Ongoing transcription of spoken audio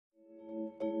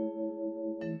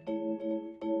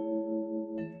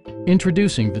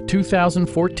Introducing the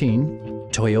 2014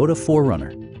 Toyota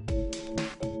 4Runner.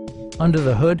 Under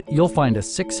the hood, you'll find a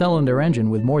 6-cylinder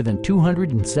engine with more than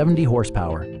 270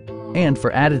 horsepower. And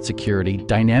for added security,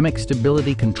 dynamic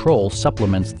stability control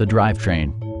supplements the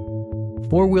drivetrain.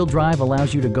 Four-wheel drive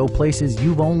allows you to go places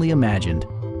you've only imagined.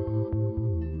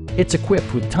 It's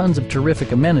equipped with tons of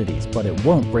terrific amenities, but it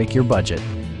won't break your budget.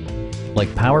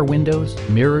 Like power windows,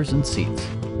 mirrors and seats,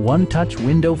 one-touch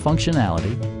window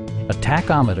functionality, a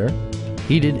tachometer,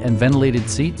 heated and ventilated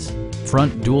seats,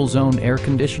 front dual-zone air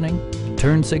conditioning,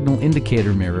 turn signal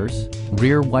indicator mirrors,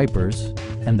 rear wipers,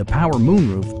 and the power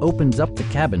moonroof opens up the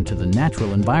cabin to the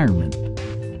natural environment.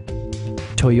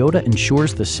 Toyota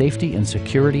ensures the safety and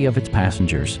security of its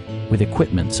passengers with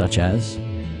equipment such as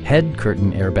head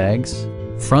curtain airbags,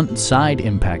 front and side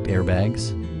impact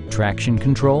airbags, traction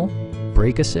control,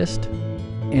 brake assist,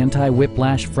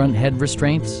 anti-whiplash front head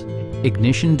restraints,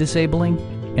 ignition disabling,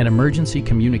 an emergency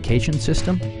communication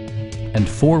system, and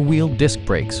 4-wheel disc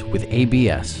brakes with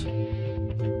ABS.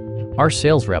 Our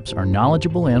sales reps are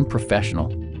knowledgeable and professional.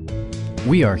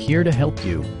 We are here to help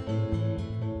you.